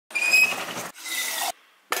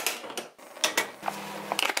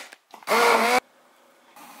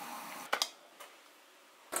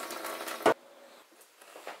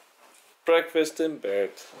breakfast in bed.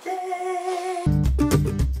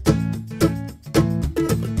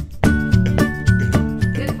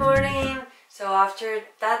 Good morning! So after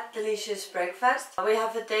that delicious breakfast, we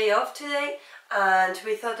have a day off today and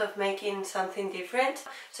we thought of making something different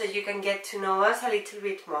so you can get to know us a little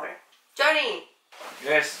bit more. Johnny!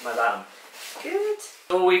 Yes, madame. Good.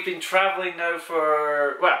 So we've been travelling now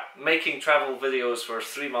for, well, making travel videos for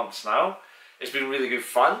 3 months now. It's been really good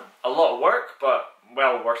fun, a lot of work, but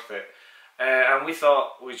well worth it. And we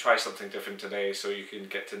thought we'd try something different today so you can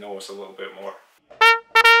get to know us a little bit more.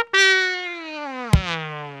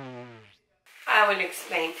 I will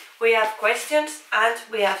explain. We have questions and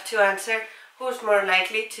we have to answer who's more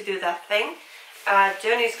likely to do that thing.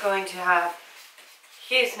 Johnny's going to have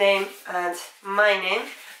his name and my name,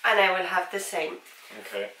 and I will have the same.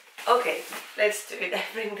 Okay. Okay, let's do it. I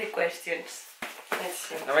bring the questions. Let's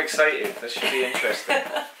see. I'm excited, this should be interesting.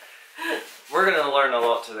 We're going to learn a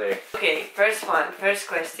lot today. Okay, first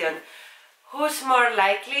question. Who's more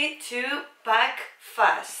likely to pack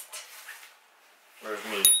fast? Where's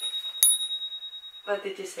me? What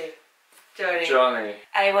did you say? Johnny. Johnny.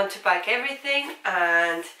 I want to pack everything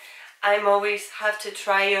and I'm always have to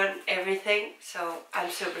try on everything, so I'm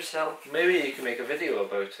super slow. Maybe you can make a video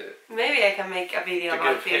about it. Maybe I can make a video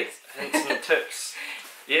about it. Hints and tips.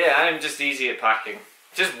 Yeah, I'm just easy at packing.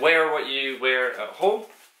 Just wear what you wear at home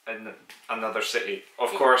in another city. Of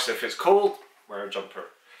course, if it's cold, wear a jumper.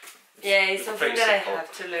 It's something that simple. I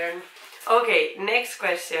have to learn. Okay, next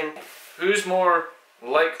question. Who's more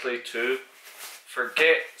likely to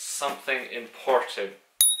forget something important?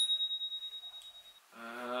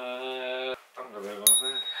 I'm gonna go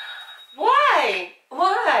there. Why?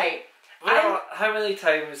 Why? Well, how many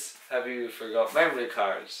times have you forgot memory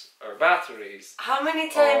cards or batteries? How many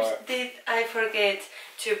times did I forget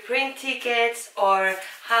to print tickets or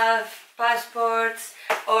have passports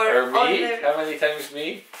or me? How many times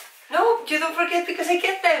me? No, you don't forget because I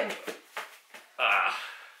get them.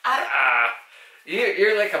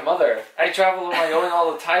 You're like a mother. I travel on my own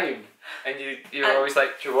all the time, and you're always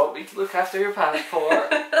like, do you want me to look after your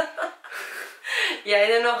passport? Yeah, I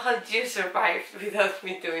don't know how you survived without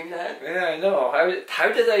me doing that. Yeah, I know.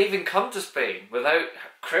 How did I even come to Spain without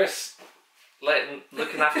Chris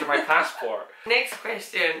looking after my passport? Next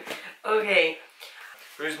question. Okay.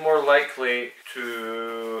 Who's more likely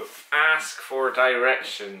to ask for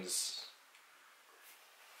directions?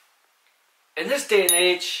 In this day and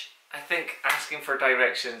age, I think asking for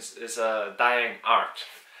directions is a dying art.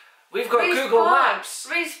 We've got Google Maps.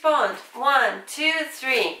 Respond. 1, 2,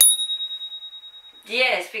 3.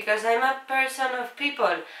 Yes, because I'm a person of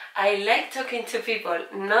people. I like talking to people,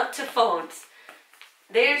 not to phones.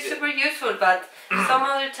 They're super useful, but some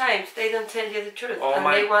other times they don't tell you the truth. Oh and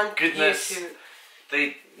my they want goodness. you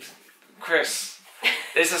to... Chris,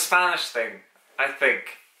 it's a Spanish thing, I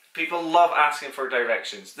think. People love asking for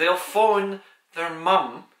directions. They'll phone their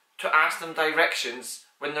mum to ask them directions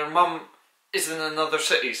when their mum is in another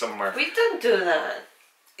city somewhere. We don't do that.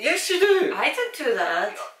 Yes, you do. I don't do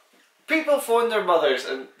that. People phone their mothers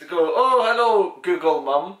and go, oh, hello, Google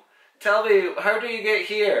Mum. Tell me, how do you get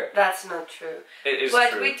here? That's not true. It is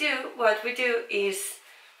What true. we do is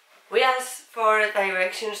we ask for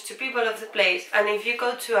directions to people of the place, and if you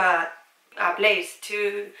go to a place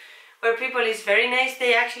where people is very nice,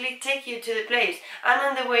 they actually take you to the place, and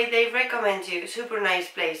on the way they recommend you super nice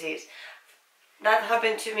places. That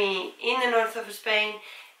happened to me in the north of Spain,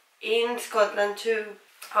 in Scotland too.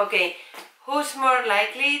 Okay, who's more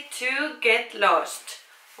likely to get lost?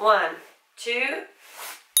 1, 2,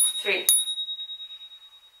 3.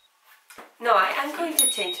 No, I'm going to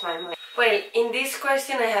change my mind. Well, in this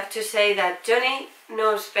question I have to say that Johnny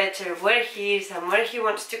knows better where he is and where he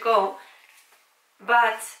wants to go,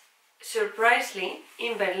 but surprisingly,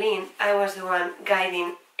 in Berlin, I was the one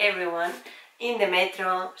guiding everyone in the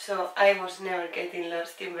metro, so I was never getting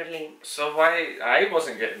lost in Berlin. So why I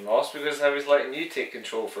wasn't getting lost? Because I was letting you take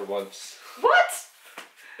control for once. What?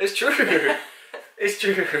 It's true. It's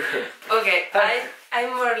true. Okay,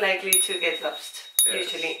 I'm more likely to get lost,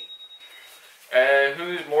 usually.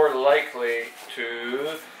 Who's more likely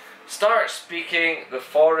to start speaking the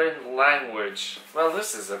foreign language? Well,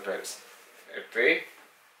 this is a bit iffy.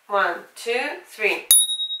 1, 2, 3.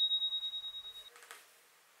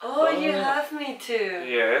 Oh, you have me too.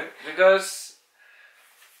 Yeah, because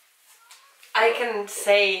I can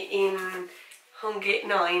say in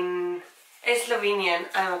Slovenian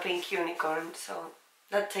I'm a pink unicorn, so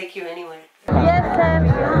that take you anywhere.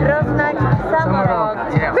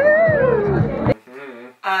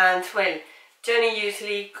 And well, Johnny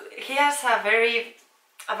usually, he has a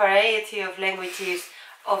variety of languages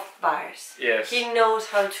of bars. Yes. He knows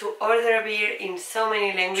how to order a beer in so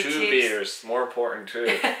many languages. 2 beers, more important too.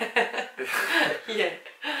 Yeah.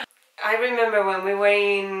 I remember when we were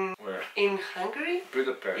in... Where? In Hungary?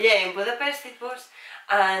 Budapest. Yeah, in Budapest it was.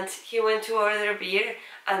 And he went to order a beer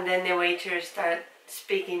and then the waiter started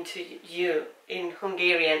speaking to you in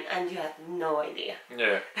Hungarian and you had no idea.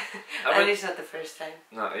 Yeah. And it's not the first time.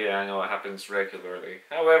 No, yeah, I know it happens regularly.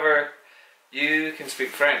 However, you can speak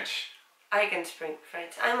French. I can speak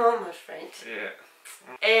French. I'm almost French.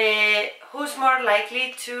 Yeah. Who's more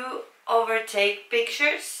likely to overtake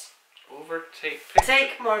pictures? Overtake pictures?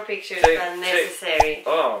 Take more pictures than necessary.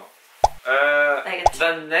 Oh. Like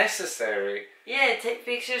than necessary? Yeah, take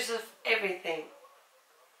pictures of everything.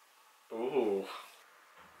 Ooh.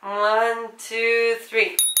 1, 2, 3.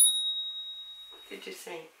 What did you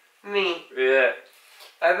say? Me. Yeah.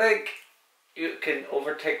 I think you can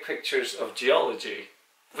overtake pictures of geology.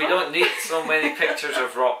 We don't need so many pictures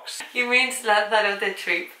of rocks. You mean Lanzarote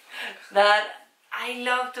trip? That I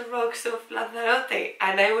love the rocks of Lanzarote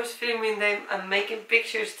and I was filming them and making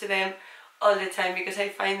pictures to them all the time because I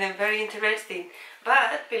find them very interesting.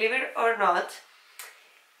 But believe it or not,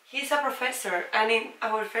 he's a professor and in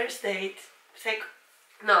our first date,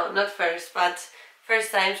 no, not first, but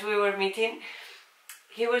first times we were meeting,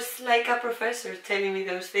 he was like a professor telling me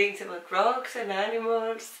those things about rocks and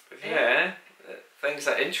animals. Yeah, things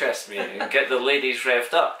that interest me and get the ladies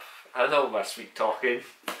revved up. I know my sweet talking.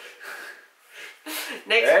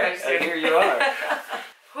 Next question. And here you are.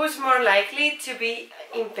 Who's more likely to be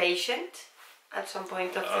impatient at some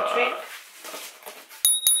point of the trip?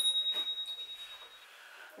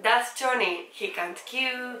 That's Johnny. He can't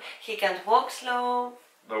queue, he can't walk slow.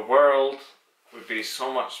 The world would be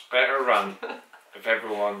so much better run if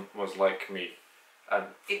everyone was like me and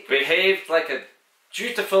behaved like a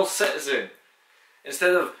dutiful citizen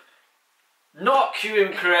instead of not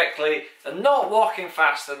queuing correctly and not walking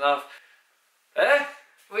fast enough.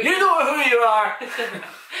 You know who you are!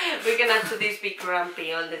 We can have to be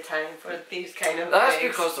grumpy all the time for these kind of That's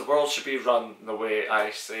things. because the world should be run the way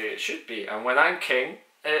I say it should be, and when I'm king,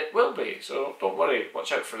 it will be, so don't worry,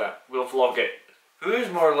 watch out for that. We'll vlog it. Who's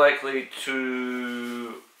more likely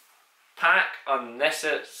to pack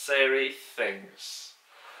unnecessary things?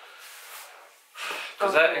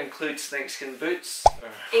 Does that include snakeskin boots?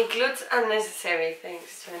 Includes unnecessary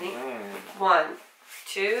things, Johnny. 1,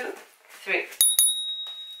 2, 3.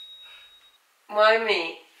 Why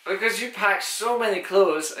me? Because you pack so many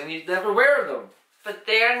clothes and you never wear them. But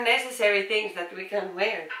they are necessary things that we can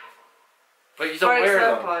wear. But you don't wear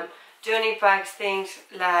them. For example, Johnny packs things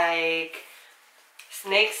like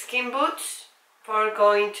snakeskin boots for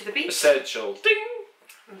going to the beach. Essential.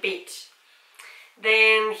 Ding! Beach.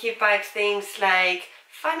 Then he packs things like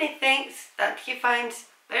funny things that he finds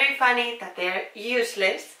very funny that they're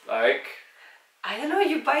useless. Like? I don't know,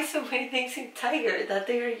 you buy so many things in Tiger that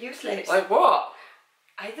they are useless. Like what?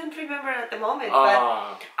 I don't remember at the moment,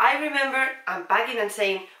 but I remember unpacking and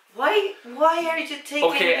saying, why are you taking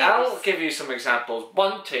Okay, these? I'll give you some examples.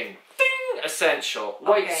 Bunting, ding, essential.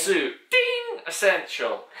 White suit, ding,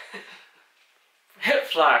 essential. Hip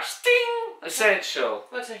flash, ding, essential.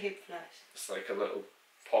 What's a hip flash? It's like a little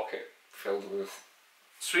pocket filled with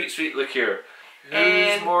sweet, sweet liqueur.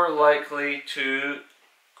 Who's more likely to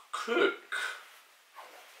cook?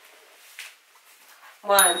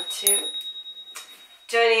 1, 2.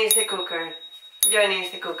 Johnny is the cooker. Johnny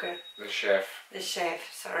is the cooker. The chef. The chef,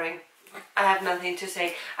 sorry. I have nothing to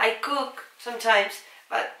say. I cook sometimes,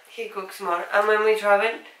 but he cooks more. And when we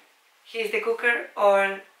travel, he's the cooker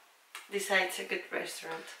or decides a good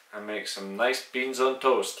restaurant. And make some nice beans on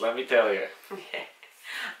toast, let me tell you.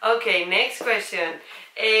 Okay, next question.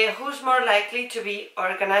 Who's more likely to be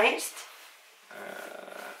organized?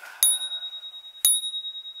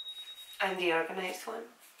 I'm the organized one.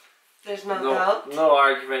 There's no doubt. No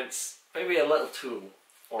arguments. Maybe a little too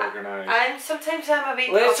organized. Sometimes I'm a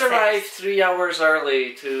bit Let's obsessed. arrive 3 hours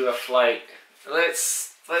early to a flight.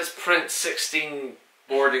 Let's print 16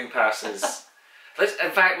 boarding passes.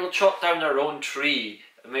 In fact, we'll chop down our own tree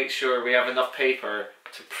and make sure we have enough paper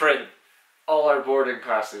to print all our boarding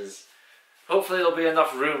passes. Hopefully there'll be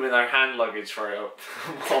enough room in our hand luggage for it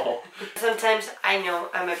all. Sometimes I know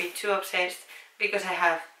I'm a bit too obsessed because I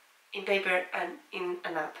have in paper and in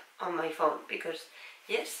an app on my phone, because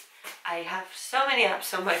yes, I have so many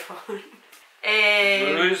apps on my phone.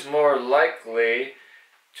 Who's more likely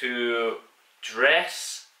to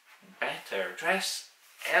dress better, dress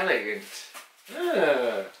elegant?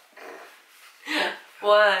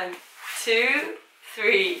 1, 2,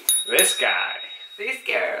 3. This guy. This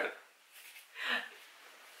girl.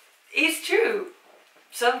 It's true.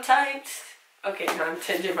 Sometimes Okay, now I'm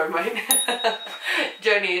changing my mind.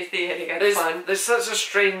 Johnny is the elegant one. There's such a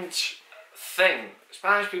strange thing.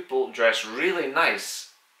 Spanish people dress really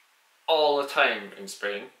nice all the time in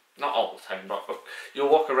Spain. Not all the time, but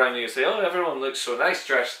you'll walk around and you say, oh, everyone looks so nice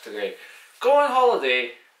dressed today. Go on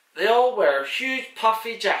holiday, they all wear huge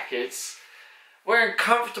puffy jackets, wearing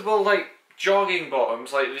comfortable like jogging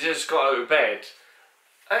bottoms like they just got out of bed.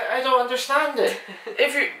 I don't understand it.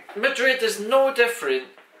 Madrid is no different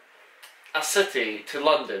a city to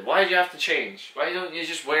London. Why do you have to change? Why don't you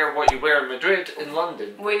just wear what you wear in Madrid in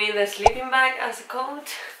London? We need a sleeping bag as a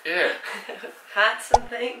coat. Yeah. Hats and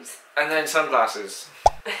things. And then sunglasses.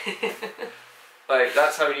 Like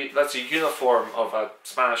that's a uniform of a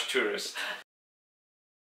Spanish tourist.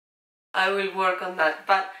 I will work on that.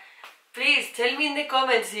 But please tell me in the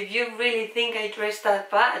comments if you really think I dress that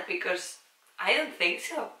bad, because I don't think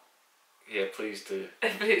so. Yeah, please do.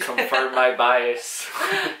 Please. Confirm my bias.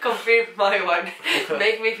 Confirm my one.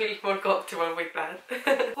 Make me feel more comfortable with that.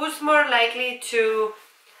 Who's more likely to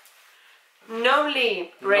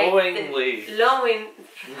knowingly break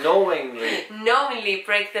knowingly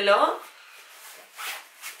break the law?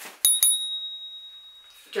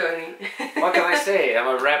 Johnny. What can I say? I'm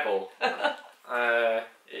a rebel.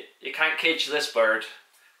 You can't cage this bird.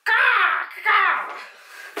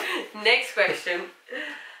 Next question.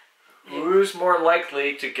 Who's more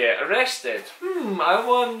likely to get arrested? I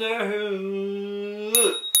wonder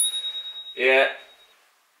who. Yeah,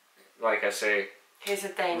 like I say, he's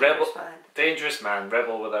a dangerous man. Dangerous man,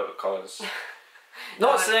 rebel without a cause.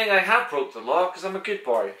 Not saying I have broke the law, because I'm a good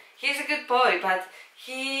boy. He's a good boy, but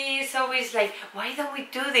he's always like, why don't we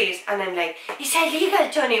do this? And I'm like, it's illegal,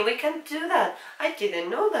 Johnny, we can't do that. I didn't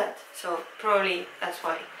know that. So probably that's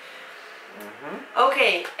why.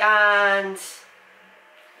 Okay, and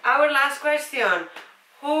our last question.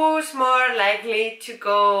 Who's more likely to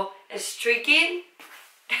go streaking?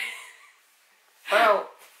 Well,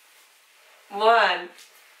 1,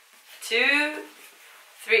 2,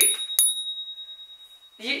 3.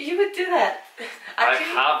 You would do that. Actually,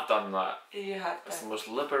 I have done that. You have It's the done. most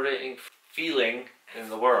liberating feeling in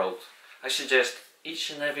the world. I suggest each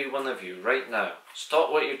and every one of you right now,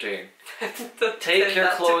 stop what you're doing, take your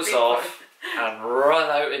clothes off and run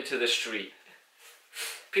out into the street.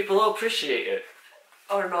 People will appreciate it.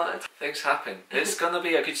 Or not. Things happen. It's gonna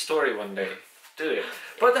be a good story one day. Do it.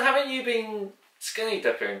 But haven't you been skinny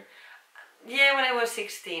dipping? Yeah, when I was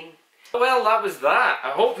 16. Well, that was that.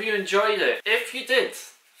 I hope you enjoyed it. If you did,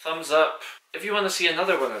 thumbs up. If you want to see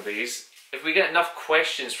another one of these, if we get enough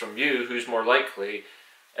questions from you, who's more likely,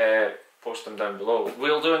 post them down below.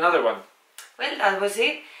 We'll do another one. Well, that was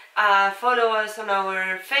it. Follow us on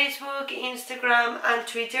our Facebook, Instagram and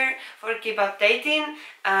Twitter for keep updating,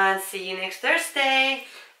 and see you next Thursday.